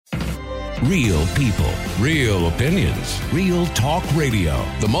Real people, real opinions, real talk radio.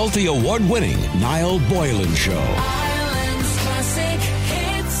 The multi-award-winning Niall Boylan Show. Ireland's classic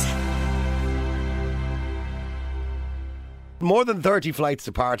hits. More than 30 flights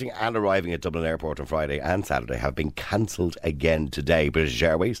departing and arriving at Dublin Airport on Friday and Saturday have been cancelled again today. British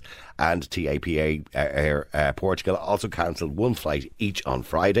Airways and TAPA Air Portugal also cancelled one flight each on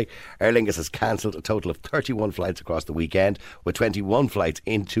Friday. Aer Lingus has cancelled a total of 31 flights across the weekend, with 21 flights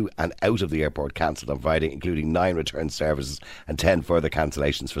into and out of the airport cancelled on Friday, including 9 return services and 10 further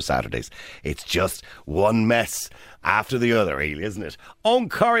cancellations for Saturdays. It's just one mess after the other, really, isn't it? Eoghan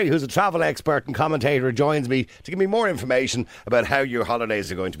Corry, who's a travel expert and commentator, joins me to give me more information about how your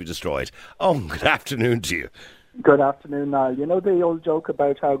holidays are going to be destroyed. Eoghan, good afternoon to you. Good afternoon, Niall. You know the old joke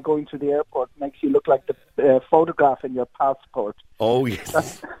about how going to the airport makes you look like the photograph in your passport? Oh,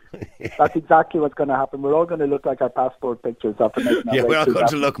 yes. That's exactly what's going to happen. We're all going to look like our passport pictures after making our Yeah, way we're all through going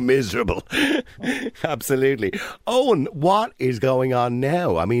that. to look miserable. Absolutely. Eoghan, what is going on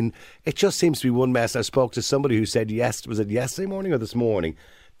now? I mean, it just seems to be one mess. I spoke to somebody who said, was it yesterday morning or this morning?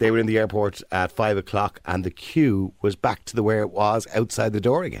 They were in the airport at 5 o'clock and the queue was back to where it was outside the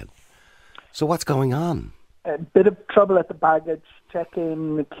door again. So what's going on? A bit of trouble at the baggage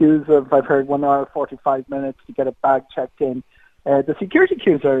check-in. Queues of, I've heard, 1 hour, 45 minutes to get a bag checked in. The security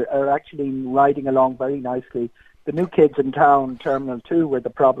queues are actually riding along very nicely. The new kids in town, Terminal 2, were the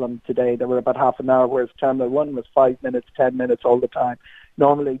problem today. They were about half an hour, whereas Terminal 1 was 5 minutes, 10 minutes all the time.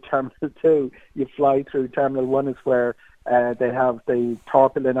 Normally, Terminal 2, you fly through. Terminal 1 is where they have the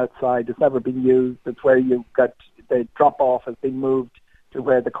tarpaulin outside. It's never been used. It's where you got the drop-off has been moved to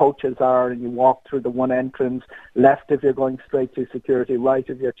where the coaches are, and you walk through the one entrance, left if you're going straight to security, right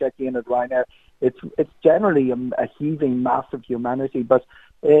if you're checking in at Ryanair. It's generally a heaving mass of humanity, but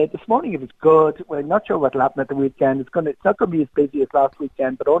this morning it was good. We're not sure what will happen at the weekend. It's not going to be as busy as last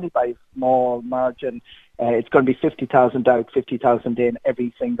weekend, but only by a small margin. It's going to be 50,000 out, 50,000 in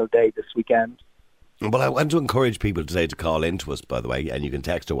every single day this weekend. Well, I want to encourage people today to call in to us, by the way, and you can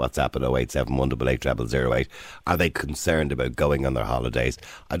text or WhatsApp at 0871 88 0008. Are they concerned about going on their holidays?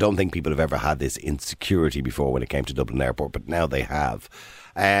 I don't think people have ever had this insecurity before when it came to Dublin Airport, but now they have.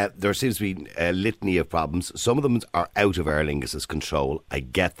 There seems to be a litany of problems. Some of them are out of Aer Lingus' control. I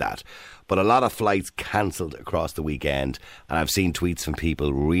get that. But a lot of flights cancelled across the weekend. And I've seen tweets from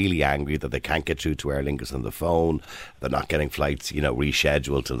people really angry that they can't get through to Aer Lingus on the phone. They're not getting flights,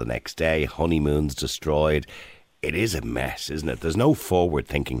 rescheduled till the next day. Honeymoons destroyed. It is a mess, isn't it? There's no forward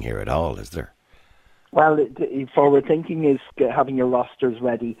thinking here at all, is there? Well, forward thinking is having your rosters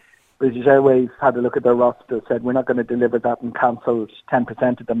ready. British Airways had a look at their roster, said we're not going to deliver that, and cancelled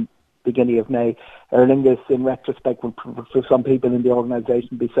 10% of them beginning of May. Aer Lingus, in retrospect, would, for some people in the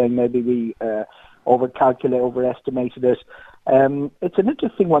organisation, be saying maybe we overestimated it. It's an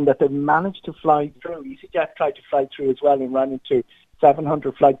interesting one that they've managed to fly through. EasyJet tried to fly through as well and ran into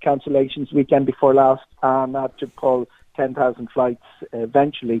 700 flight cancellations weekend before last and had to pull 10,000 flights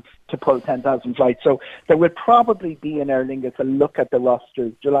eventually to pull 10,000 flights. So there will probably be in Aer Lingus a look at the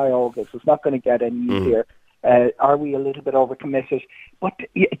rosters July, August. It's not going to get any easier. Are we a little bit overcommitted? But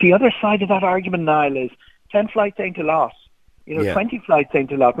the other side of that argument, Niall, is 10 flights ain't a lot. 20 flights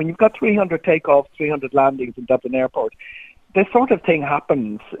ain't a lot. When you've got 300 takeoffs, 300 landings in Dublin Airport, this sort of thing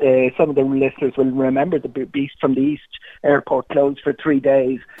happens. Some of the listeners will remember the Beast from the East airport closed for 3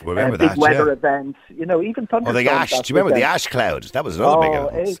 days. Remember big that, weather events. The Even thunderstorms. ash. Do you remember the ash cloud? That was another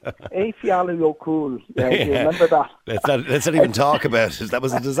big event. Fialu cool. Do you remember that? Let's not even talk about it. That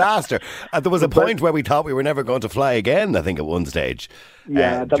was a disaster. There was a point where we thought we were never going to fly again, I think, at one stage.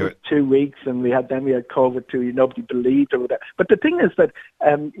 Yeah, that was 2 weeks, and we had COVID too. Nobody believed or whatever. But the thing is that,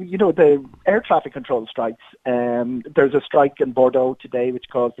 the air traffic control strikes. There's a strike in Bordeaux today, which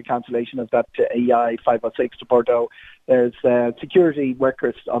caused the cancellation of that EI 506 to Bordeaux. There's security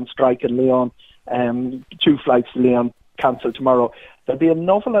workers on strike in Lyon. 2 flights to Lyon cancelled tomorrow. There'll be an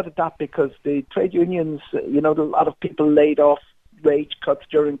awful lot of that because the trade unions, a lot of people laid off, wage cuts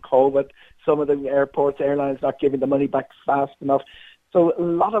during COVID. Some of the airlines not giving the money back fast enough. So a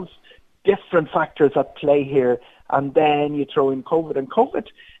lot of different factors at play here. And then you throw in COVID. And COVID,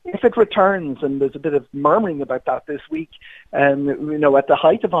 if it returns, and there's a bit of murmuring about that this week, at the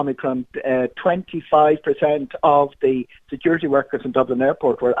height of Omicron, 25% of the security workers in Dublin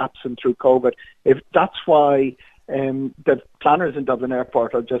Airport were absent through COVID. If that's why the planners in Dublin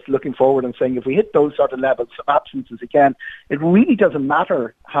Airport are just looking forward and saying if we hit those sort of levels of absences again, it really doesn't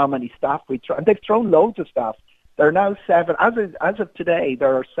matter how many staff we throw. And they've thrown loads of staff. There are now 7, as of today,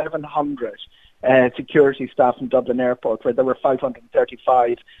 there are 700 security staff in Dublin Airport, where there were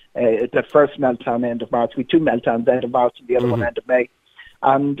 535 at the first meltdown end of March. We had 2 meltdowns end of March and the other one end of May.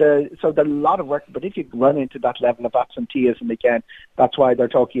 And so there's a lot of work. But if you run into that level of absenteeism again, that's why they're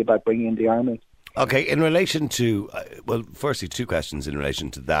talking about bringing in the army. Okay, in relation to, well, firstly, two questions in relation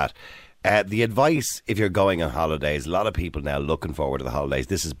to that. The advice, if you're going on holidays, a lot of people now looking forward to the holidays.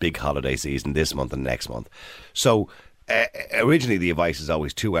 This is big holiday season this month and next month. So originally the advice is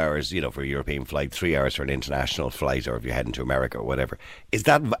always 2 hours, for a European flight, 3 hours for an international flight, or if you're heading to America or whatever. Is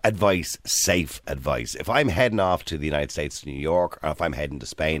that advice safe advice? If I'm heading off to the United States, to New York, or if I'm heading to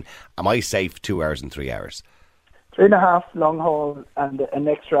Spain, am I safe 2 hours and 3 hours? 3.5 long haul and an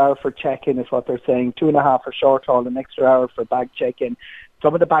extra hour for check-in is what they're saying. 2.5 for short haul, an extra hour for bag check-in.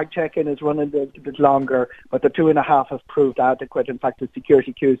 Some of the bag check-in is running a little bit longer, but the 2.5 has proved adequate. In fact, the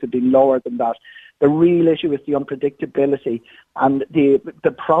security queues have been lower than that. The real issue is the unpredictability. And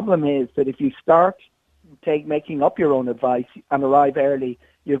the problem is that if you start making up your own advice and arrive early,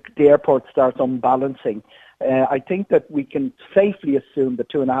 the airport starts unbalancing. I think that we can safely assume that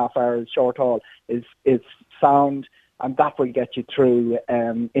 2.5 hours short haul is sound, and that will get you through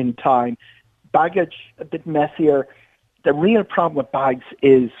in time. Baggage, a bit messier. The real problem with bags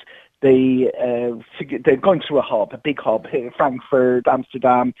is they're going through a big hub, Frankfurt,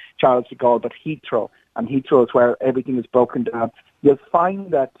 Amsterdam, Charles de Gaulle, but Heathrow. And Heathrow is where everything is broken down. You'll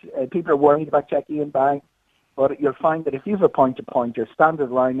find that people are worried about checking in bags, but you'll find that if you have a point-to-point, your standard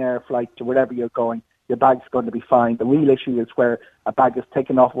Ryanair flight to wherever you're going, your bag's going to be fine. The real issue is where a bag is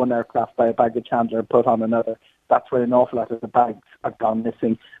taken off one aircraft by a baggage handler and put on another. That's where an awful lot of the bags have gone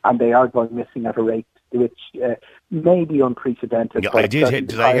missing, and they are going missing at a rate which may be unprecedented. Yeah,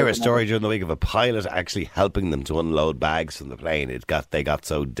 did I hear a story during the week of a pilot actually helping them to unload bags from the plane? They got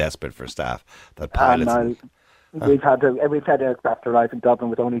so desperate for staff that pilots... We've had aircraft arrive in Dublin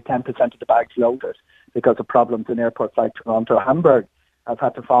with only 10% of the bags loaded because of problems in airports like Toronto, Hamburg. I've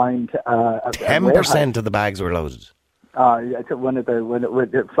had to find 10% of the bags were loaded. When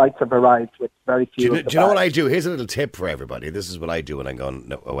the flights have arrived with very few. Do you know what I do? Here's a little tip for everybody. This is what I do when I'm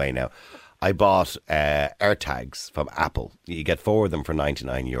going away now. I bought AirTags from Apple. You get 4 of them for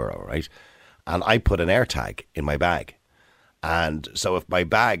 €99, right? And I put an AirTag in my bag. And so if my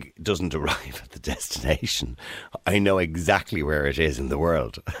bag doesn't arrive at the destination, I know exactly where it is in the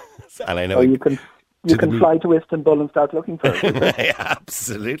world. And I know you can fly to Istanbul and start looking for it. Yeah,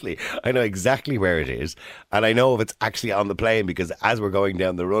 absolutely. I know exactly where it is. And I know if it's actually on the plane, because as we're going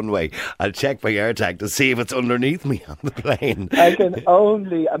down the runway, I'll check my AirTag to see if it's underneath me on the plane. I can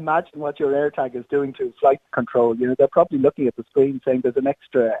only imagine what your AirTag is doing to flight control. They're probably looking at the screen saying there's an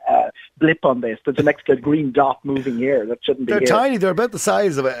extra blip on this. There's an extra green dot moving here that shouldn't be. They're here. tiny. They're about the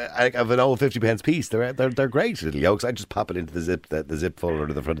size of an old 50p piece. They're great little yolks. I just pop it into the zip folder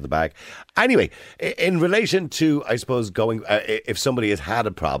to the front of the bag. Anyway, in relation to, I suppose, going, if somebody has had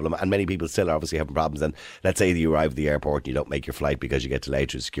a problem, and many people still are obviously having problems, and let's say that you arrive at the airport and you don't make your flight because you get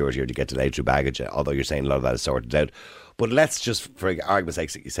delayed through security or you get delayed through baggage, although you're saying a lot of that is sorted out. But let's just, for argument's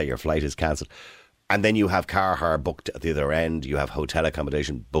sake, say your flight is cancelled, and then you have car hire booked at the other end, you have hotel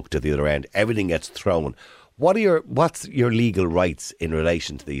accommodation booked at the other end, everything gets thrown. What's your legal rights in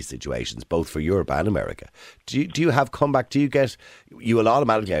relation to these situations, both for Europe and America? Do you have comeback? You will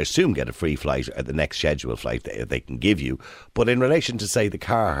automatically, I assume, get a free flight at the next scheduled flight they can give you. But in relation to, say, the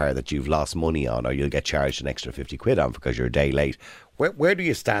car hire that you've lost money on, or you'll get charged an extra 50 quid on because you're a day late, where do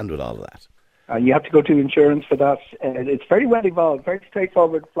you stand with all of that? You have to go to insurance for that. It's very well evolved, very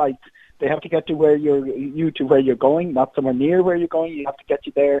straightforward flights. They have to get to where you're going, not somewhere near where you're going. You have to get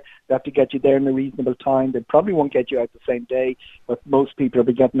you there. They have to get you there in a reasonable time. They probably won't get you out the same day, but most people will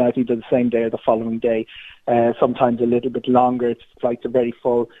be getting out either the same day or the following day. Sometimes a little bit longer. Flights are very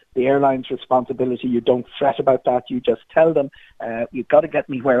full. The airline's responsibility. You don't fret about that. You just tell them, you've got to get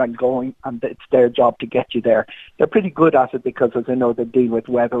me where I'm going, and it's their job to get you there. They're pretty good at it because, as I know, they deal with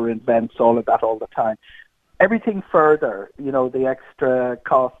weather events, all of that all the time. Everything further, the extra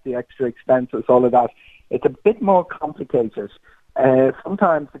cost, the extra expenses, all of that, it's a bit more complicated.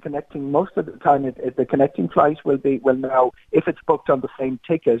 Sometimes most of the time, the connecting flight will now, if it's booked on the same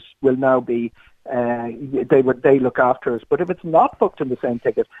ticket, will now be, they look after us. But if it's not booked on the same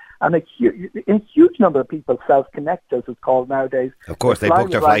ticket, and a huge number of people self-connect, as it's called nowadays. Of course, they book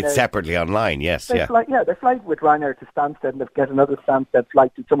their flight separately online, yes. They fly with Ryanair to Stansted, and they get another Stansted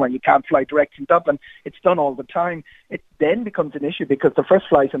flight to somewhere you can't fly direct from Dublin. It's done all the time. It then becomes an issue because the first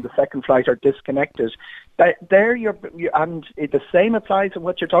flight and the second flight are disconnected. And the same applies to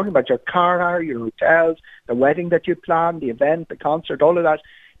what you're talking about, your car hire, your hotels, the wedding that you plan, the event, the concert, all of that.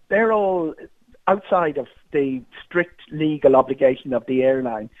 They're all outside of the strict legal obligation of the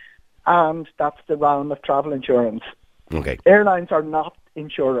airline. And that's the realm of travel insurance. Okay. Airlines are not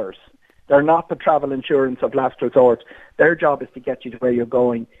insurers. They're not the travel insurance of last resort. Their job is to get you to where you're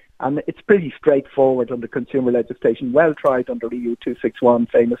going. And it's pretty straightforward under consumer legislation, well tried under EU 261,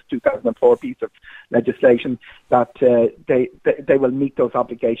 famous 2004 piece of legislation, that they will meet those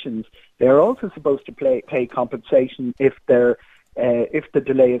obligations. They are also supposed to pay compensation if the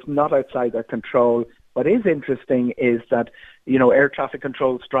delay is not outside their control. What is interesting is that, air traffic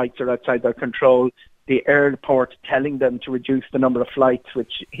control strikes are outside their control. The airport telling them to reduce the number of flights,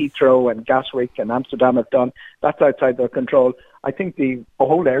 which Heathrow and Gatwick and Amsterdam have done, that's outside their control. I think the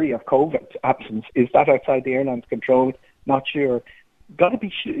whole area of COVID absence, is that outside the airline's control? Not sure. Got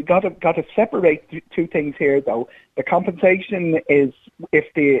to separate two things here, though. The compensation is if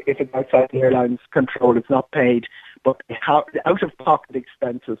it's outside the airline's control, it's not paid. But out-of-pocket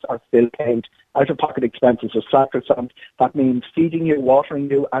expenses are still paid. Out-of-pocket expenses are sacrosanct. That means feeding you, watering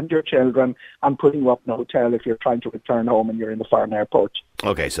you and your children, and putting you up in a hotel if you're trying to return home and you're in the foreign airport.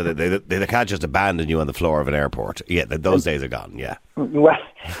 Okay, so they can't just abandon you on the floor of an airport. Yeah, those days are gone, yeah. Well,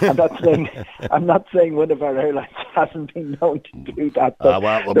 I'm not saying one of our airlines hasn't been known to do that.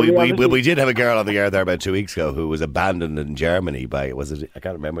 We did have a girl on the air there about 2 weeks ago who was abandoned in Germany by, I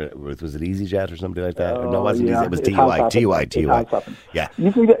can't remember, was it EasyJet or something like that? No, it wasn't Easy, it was TUI. Yeah.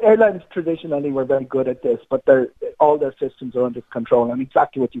 You see, the airlines traditionally were very good at this, but all their systems are under control. And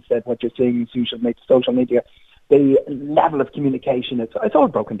exactly what you said, what you're seeing in social media, the level of communication, it's all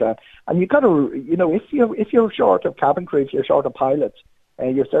broken down. And you've got to, if you're short of cabin crew, if you're short of pilots,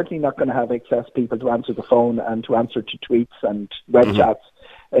 you're certainly not going to have excess people to answer the phone and to answer to tweets and web chats.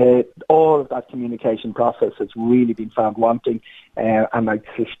 All of that communication process has really been found wanting, and I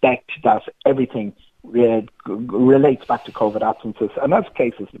suspect that everything relates back to COVID absences. And as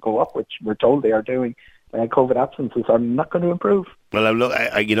cases go up, which we're told they are doing, COVID absences are not going to improve. Well, look,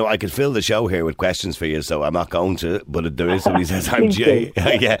 I could fill the show here with questions for you, so I'm not going to. But there is somebody says I'm Jay.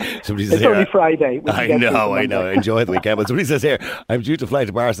 Yeah, somebody says it's here. Only Friday. I know. Enjoy the weekend. But somebody says here, I'm due to fly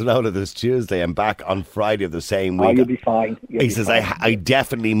to Barcelona this Tuesday. I'm back on Friday of the same week. You'll be fine. He says I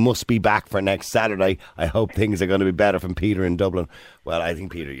definitely must be back for next Saturday. I hope things are going to be better from Peter in Dublin. Well, I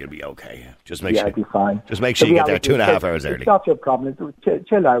think Peter, you'll be okay. Just make sure. I'll be fine. Just make sure you get there 2.5 hours early. It's not your problem.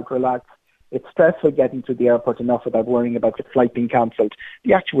 Chill out, relax. It's stressful getting to the airport enough without worrying about the flight being cancelled.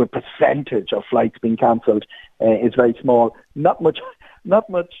 The actual percentage of flights being cancelled is very small. Not much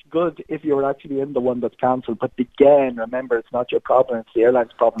good if you're actually in the one that's cancelled. But again, remember, it's not your problem; it's the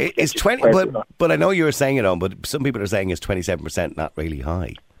airline's problem. It's 20, but I know you were saying it but some people are saying it's 27%, not really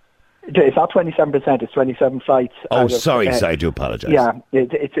high. It's not 27%. It's 27 flights. Oh, sorry. I do apologise. Yeah,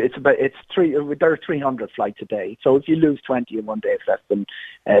 it's 3. There are 300 flights a day. So if you lose 20 in one day, it's less than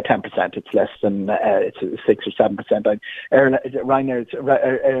 10%. It's less than it's 6 or 7%. Ryanair's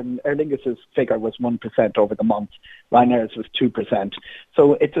Aer Lingus' figure was 1% over the month. Ryanair's was 2%.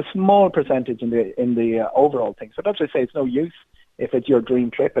 So it's a small percentage in the overall thing. So that's why I say it's no use. If it's your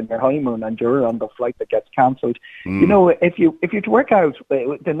dream trip and your honeymoon and you're on the flight that gets cancelled, if you to work out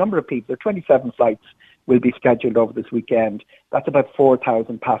the number of people, there are 27 flights will be scheduled over this weekend. That's about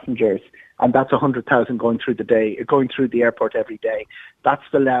 4,000 passengers, and that's 100,000 going through the airport every day. That's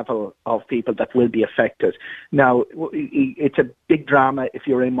the level of people that will be affected. Now, it's a big drama if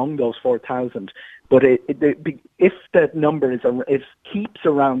you're among those 4,000, but if that number keeps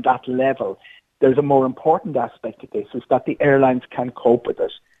around that level, there's a more important aspect of this, is that the airlines can cope with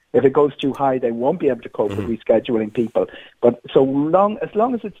it. If it goes too high, they won't be able to cope with rescheduling people. But as long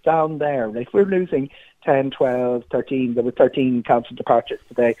as it's down there, if we're losing 10, 12, 13, there were 13 cancelled departures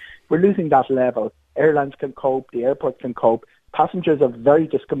today, we're losing that level. Airlines can cope, the airport can cope. Passengers are very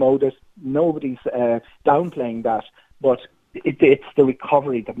discommoded. Nobody's downplaying that, but it's the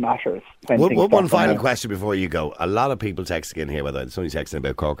recovery that matters. One final question before you go. A lot of people texting in here, whether it's only texting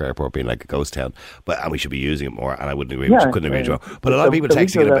about Cork Airport being like a ghost town, and we should be using it more. And I wouldn't agree. Couldn't agree more. But a lot of people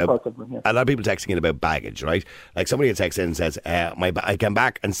texting in about baggage, right? Like somebody texts in and says, "I came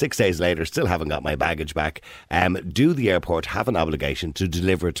back, and 6 days later, still haven't got my baggage back. Do the airport have an obligation to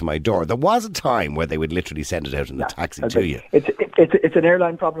deliver it to my door?" There was a time where they would literally send it out in the taxi to you. It's an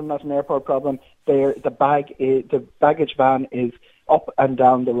airline problem, not an airport problem. The baggage van is up and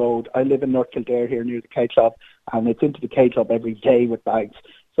down the road. I live in North Kildare here near the K Club, and it's into the K Club every day with bags.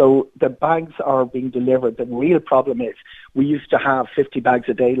 So the bags are being delivered. The real problem is we used to have 50 bags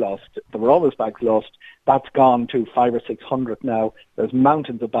a day lost. There were always bags lost. That's gone to 500 or 600 now. There's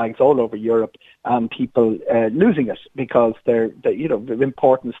mountains of bags all over Europe, and people losing it because the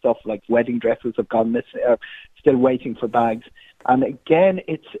important stuff like wedding dresses have gone missing, still waiting for bags. And again,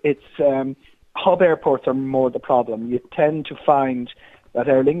 it's hub airports are more the problem. You tend to find that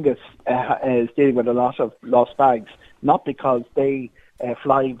Aer Lingus is dealing with a lot of lost bags, not because they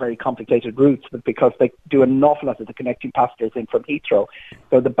fly very complicated routes, but because they do an awful lot of the connecting passengers in from Heathrow.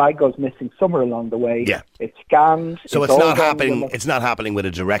 So the bag goes missing somewhere along the way. Yeah. It's scanned. So it's not happening. It's not happening with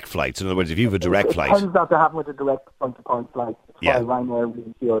a direct flight. So in other words, if you have a direct flight, it tends not to happen with a direct point-to-point flight. It's Yeah. why Ryanair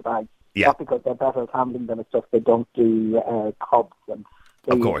release your bag. Yeah. Not because they're better at handling them. It's just they don't do cobs. And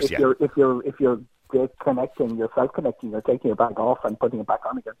Of course, if you're connecting, you're self-connecting, you're taking your bag off and putting it back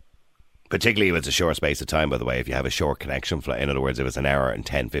on again. particularly if it's a short space of time, by the way, if you have a short connection flight. In other words, if it's an hour and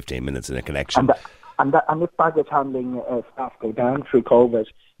 10, 15 minutes in a connection. And if baggage handling staff go down through COVID,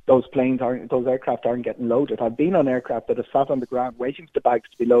 those aircraft aren't getting loaded. I've been on aircraft that have sat on the ground waiting for the bags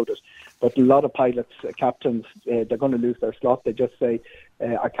to be loaded, but a lot of pilots, captains, they're going to lose their slot. They just say,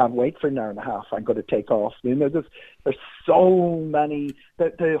 I can't wait for an hour and a half, I'm going to take off. You know, there's so many,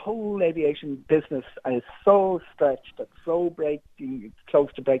 the whole aviation business is so stretched, it's so close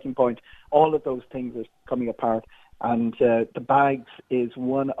to breaking point. All of those things are coming apart, and the bags is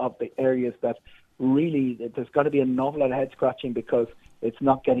one of the areas that really, there's got to be an awful lot of head scratching because it's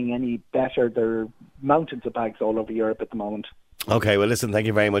not getting any better. There are mountains of bags all over Europe at the moment. Okay, well, listen, thank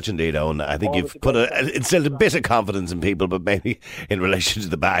you very much indeed, Eoghan. I think you've instilled a bit of confidence in people, but maybe in relation to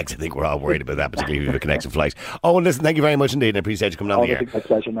the bags, I think we're all worried about that, particularly with a connection flight. Eoghan, listen, thank you very much indeed. I appreciate you coming on the air. My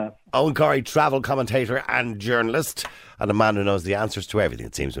pleasure, man. Eoghan Corry, travel commentator and journalist, and a man who knows the answers to everything,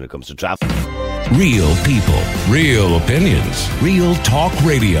 it seems, when it comes to travel. Real people, real opinions, real talk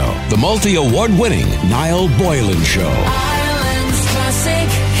radio. The multi-award winning Niall Boylan Show.